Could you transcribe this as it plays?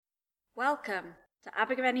Welcome to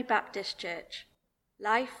Abergavenny Baptist Church.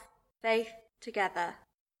 Life, faith, together.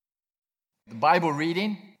 The Bible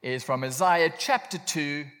reading is from Isaiah chapter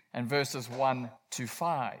 2 and verses 1 to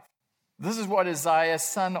 5. This is what Isaiah,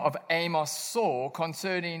 son of Amos, saw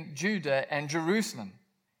concerning Judah and Jerusalem.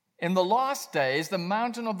 In the last days, the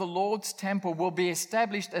mountain of the Lord's temple will be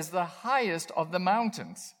established as the highest of the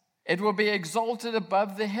mountains. It will be exalted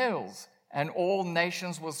above the hills, and all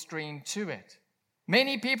nations will stream to it.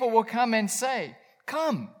 Many people will come and say,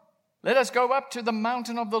 "Come, let us go up to the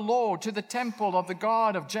mountain of the Lord, to the temple of the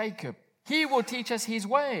God of Jacob. He will teach us his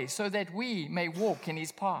way, so that we may walk in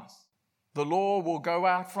his paths. The law will go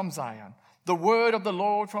out from Zion, the word of the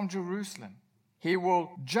Lord from Jerusalem. He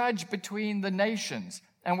will judge between the nations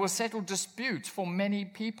and will settle disputes for many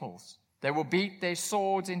peoples. They will beat their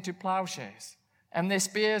swords into plowshares and their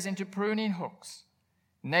spears into pruning hooks.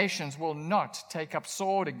 Nations will not take up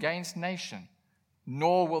sword against nation,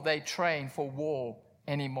 nor will they train for war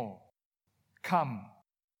anymore. Come,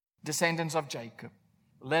 descendants of Jacob,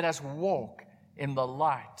 let us walk in the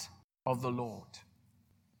light of the Lord."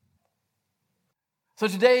 So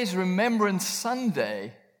today is Remembrance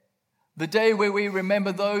Sunday, the day where we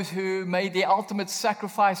remember those who made the ultimate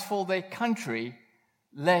sacrifice for their country,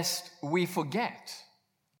 lest we forget.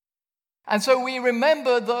 And so we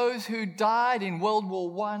remember those who died in World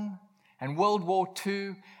War I and World War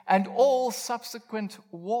II and all subsequent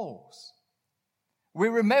wars. We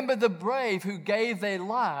remember the brave who gave their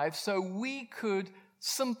lives so we could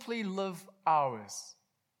simply live ours.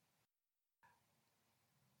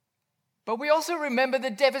 But we also remember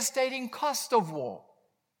the devastating cost of war.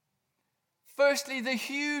 Firstly, the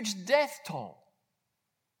huge death toll.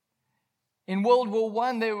 In World War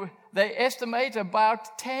I, they estimate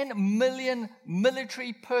about 10 million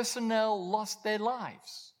military personnel lost their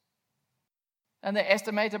lives. And they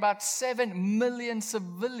estimate about 7 million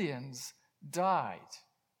civilians died.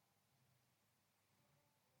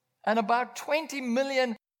 And about 20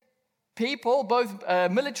 million people, both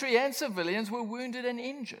military and civilians, were wounded and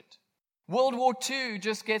injured. World War II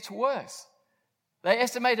just gets worse. They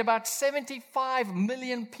estimate about 75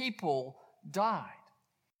 million people died,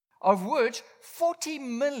 of which 40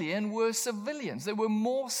 million were civilians. There were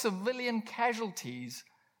more civilian casualties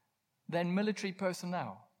than military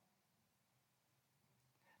personnel.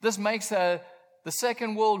 This makes the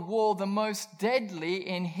Second World War the most deadly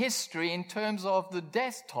in history in terms of the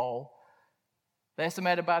death toll. They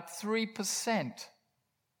estimate about 3%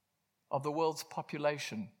 of the world's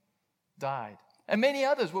population died. And many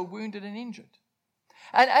others were wounded and injured.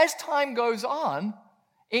 And as time goes on,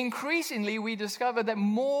 increasingly we discover that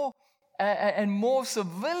more and more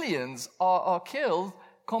civilians are killed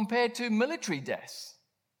compared to military deaths.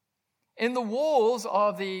 In the wars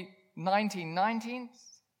of the 1990s,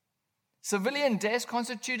 civilian deaths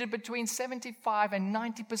constituted between 75 and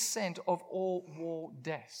 90% of all war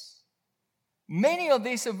deaths. Many of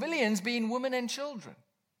these civilians being women and children.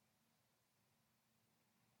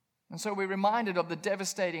 And so we're reminded of the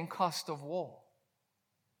devastating cost of war.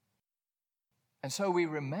 And so we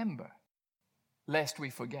remember, lest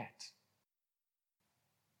we forget.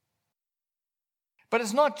 But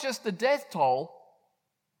it's not just the death toll.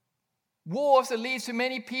 War also leads to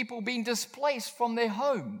many people being displaced from their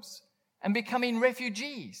homes and becoming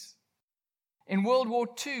refugees. In World War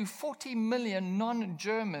II, 40 million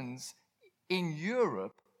non-Germans in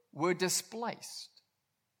Europe were displaced.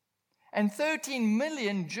 And 13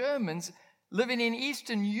 million Germans living in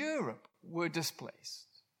Eastern Europe were displaced.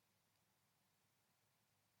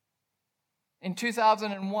 In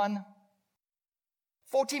 2001,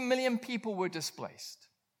 40 million people were displaced,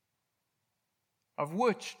 of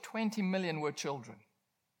which 20 million were children.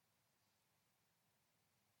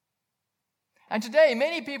 And today,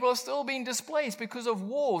 many people are still being displaced because of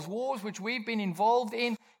wars which we've been involved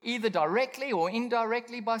in either directly or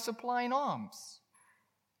indirectly by supplying arms.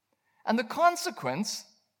 And the consequence,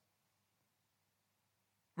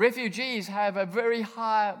 refugees have a very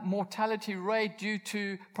high mortality rate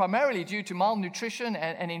primarily due to malnutrition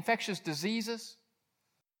and infectious diseases.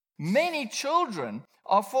 Many children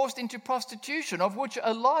are forced into prostitution, of which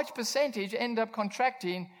a large percentage end up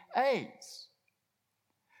contracting AIDS.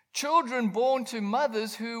 Children born to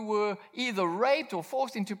mothers who were either raped or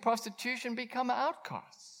forced into prostitution become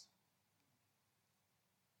outcasts.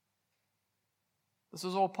 This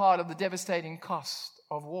is all part of the devastating cost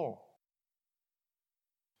of war.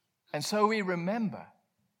 And so we remember,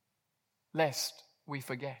 lest we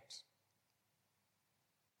forget.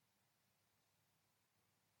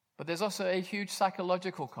 But there's also a huge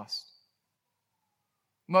psychological cost.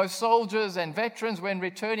 Most soldiers and veterans, when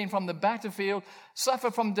returning from the battlefield, suffer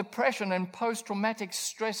from depression and post-traumatic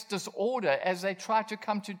stress disorder as they try to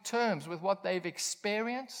come to terms with what they've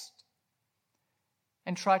experienced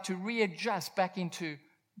and try to readjust back into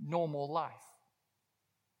normal life.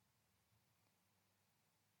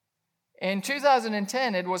 In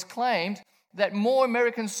 2010, it was claimed that more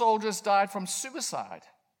American soldiers died from suicide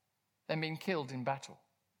than being killed in battle.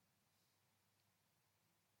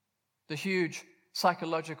 The huge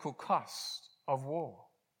psychological cost of war.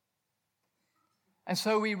 And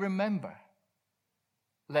so we remember,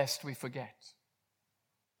 lest we forget.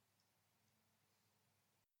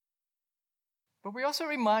 But we're also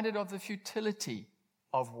reminded of the futility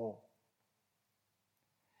of war.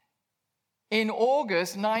 In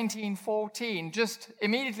August 1914, just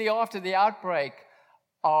immediately after the outbreak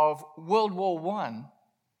of World War I,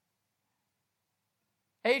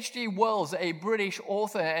 H.G. Wells, a British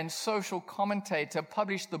author and social commentator,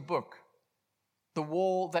 published the book, The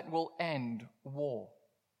War That Will End War.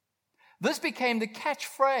 This became the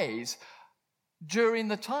catchphrase during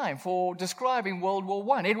the time for describing World War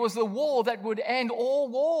I. It was the war that would end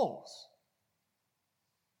all wars.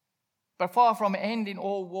 But far from ending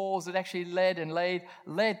all wars, it actually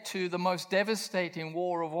led to the most devastating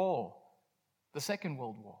war of all, the Second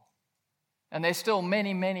World War. And there's still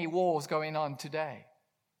many, many wars going on today.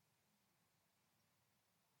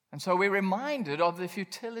 And so we're reminded of the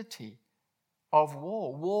futility of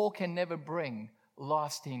war. War can never bring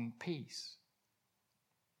lasting peace.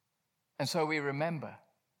 And so we remember,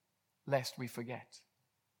 lest we forget.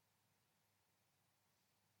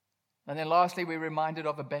 And then lastly, we're reminded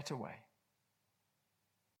of a better way.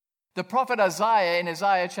 The prophet Isaiah, in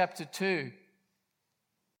Isaiah chapter 2,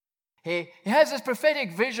 he has this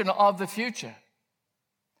prophetic vision of the future,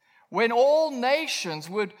 when all nations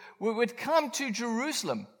would come to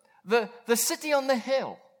Jerusalem, the city on the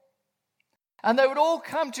hill. And they would all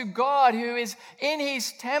come to God who is in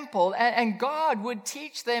his temple, and God would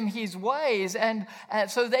teach them his ways, and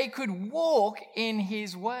so they could walk in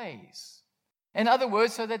his ways. In other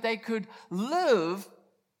words, so that they could live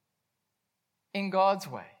in God's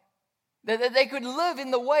way. That they could live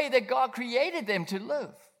in the way that God created them to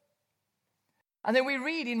live. And then we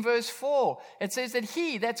read in verse 4, it says that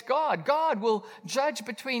he, that's God will judge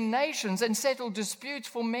between nations and settle disputes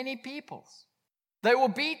for many peoples. They will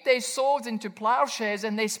beat their swords into plowshares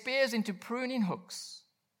and their spears into pruning hooks.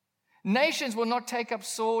 Nations will not take up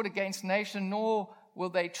sword against nation, nor will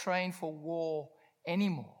they train for war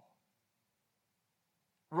anymore.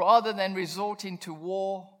 Rather than resorting to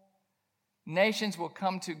war, nations will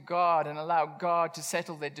come to God and allow God to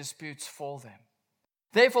settle their disputes for them.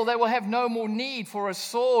 Therefore, they will have no more need for a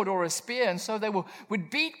sword or a spear, and so they would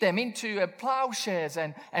beat them into plowshares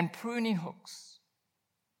and pruning hooks.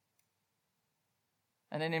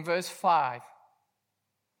 And then in verse 5,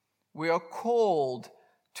 we are called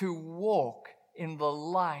to walk in the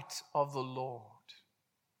light of the Lord.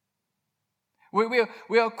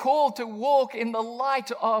 We are called to walk in the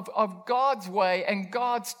light of God's way and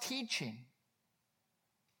God's teaching.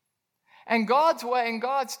 And God's way and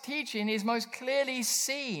God's teaching is most clearly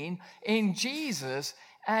seen in Jesus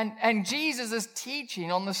and Jesus'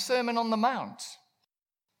 teaching on the Sermon on the Mount.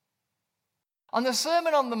 On the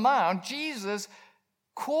Sermon on the Mount, Jesus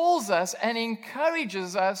calls us and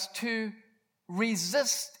encourages us to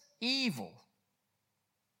resist evil,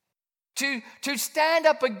 to stand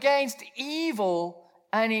up against evil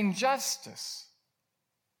and injustice,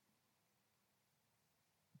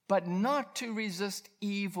 but not to resist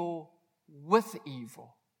evil with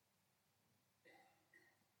evil,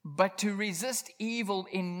 but to resist evil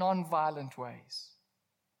in non-violent ways,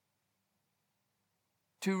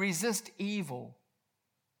 to resist evil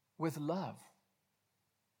with love,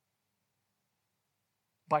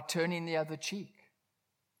 by turning the other cheek,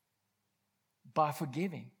 by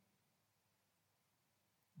forgiving,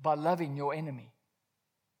 by loving your enemy,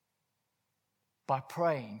 by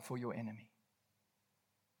praying for your enemy.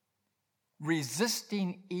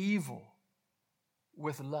 Resisting evil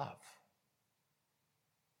with love.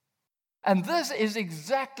 And this is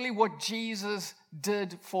exactly what Jesus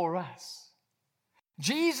did for us.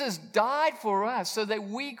 Jesus died for us so that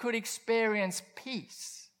we could experience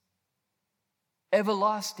peace,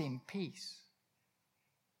 everlasting peace.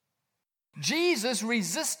 Jesus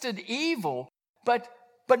resisted evil, but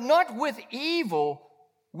not with evil,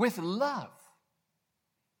 with love.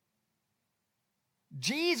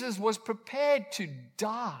 Jesus was prepared to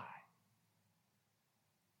die,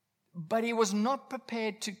 but he was not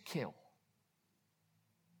prepared to kill.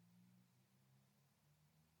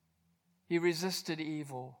 He resisted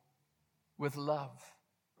evil with love.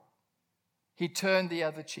 He turned the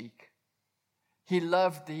other cheek. He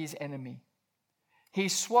loved his enemy. He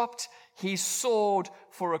swapped his sword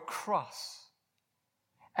for a cross.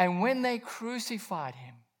 And when they crucified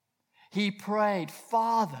him, he prayed,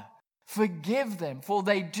 "Father, forgive them, for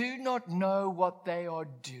they do not know what they are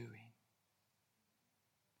doing."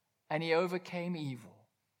 And he overcame evil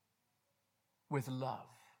with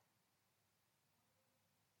love,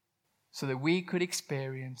 so that we could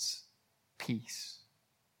experience peace,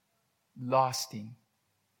 lasting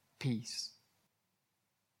peace.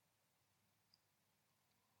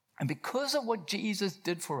 And because of what Jesus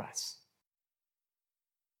did for us,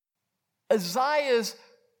 Isaiah's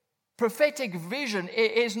prophetic vision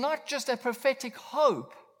is not just a prophetic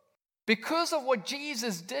hope. Because of what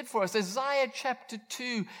Jesus did for us, Isaiah chapter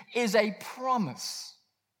 2 is a promise,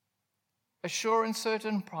 a sure and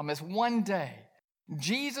certain promise. One day,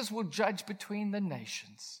 Jesus will judge between the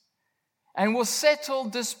nations and will settle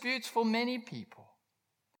disputes for many people.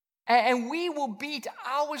 And we will beat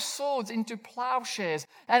our swords into plowshares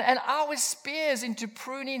and our spears into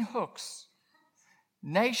pruning hooks.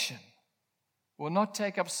 Nation will not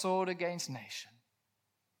take up sword against nation,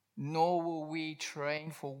 nor will we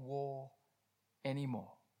train for war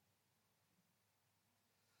anymore.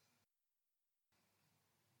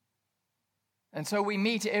 And so we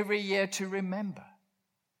meet every year to remember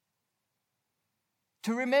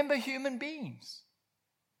human beings,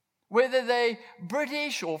 whether they're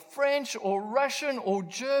British or French or Russian or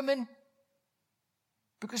German,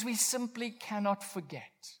 because we simply cannot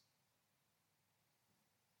forget.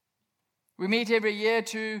 We meet every year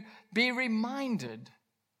to be reminded,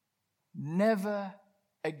 never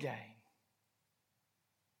again.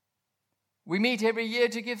 We meet every year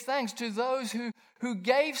to give thanks to those who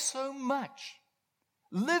gave so much,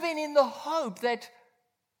 living in the hope that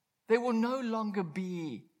there will no longer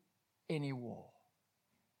be any war.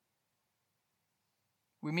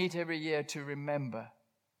 We meet every year to remember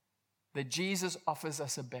that Jesus offers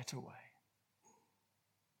us a better way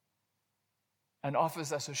and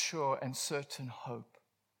offers us a sure and certain hope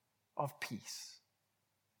of peace,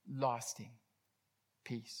 lasting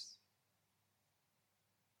peace.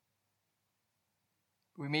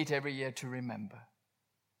 We meet every year to remember,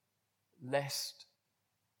 lest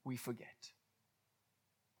we forget.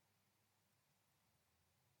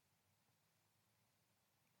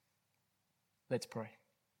 Let's pray.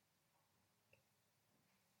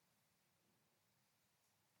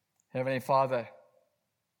 Heavenly Father,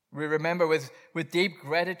 we remember with deep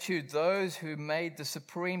gratitude those who made the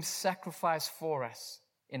supreme sacrifice for us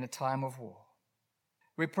in a time of war.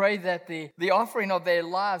 We pray that the offering of their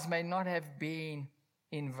lives may not have been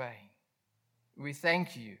in vain. We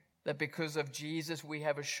thank you that because of Jesus we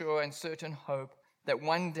have a sure and certain hope that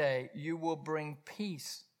one day you will bring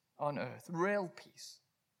peace on earth, real peace.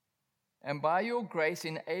 And by your grace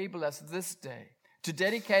enable us this day to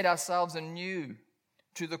dedicate ourselves anew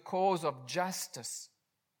to the cause of justice,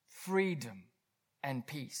 freedom, and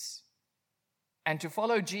peace, and to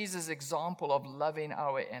follow Jesus' example of loving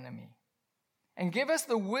our enemy. And give us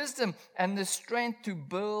the wisdom and the strength to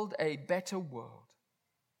build a better world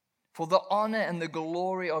for the honor and the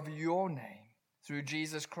glory of your name, through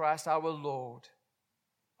Jesus Christ our Lord.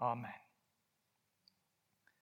 Amen.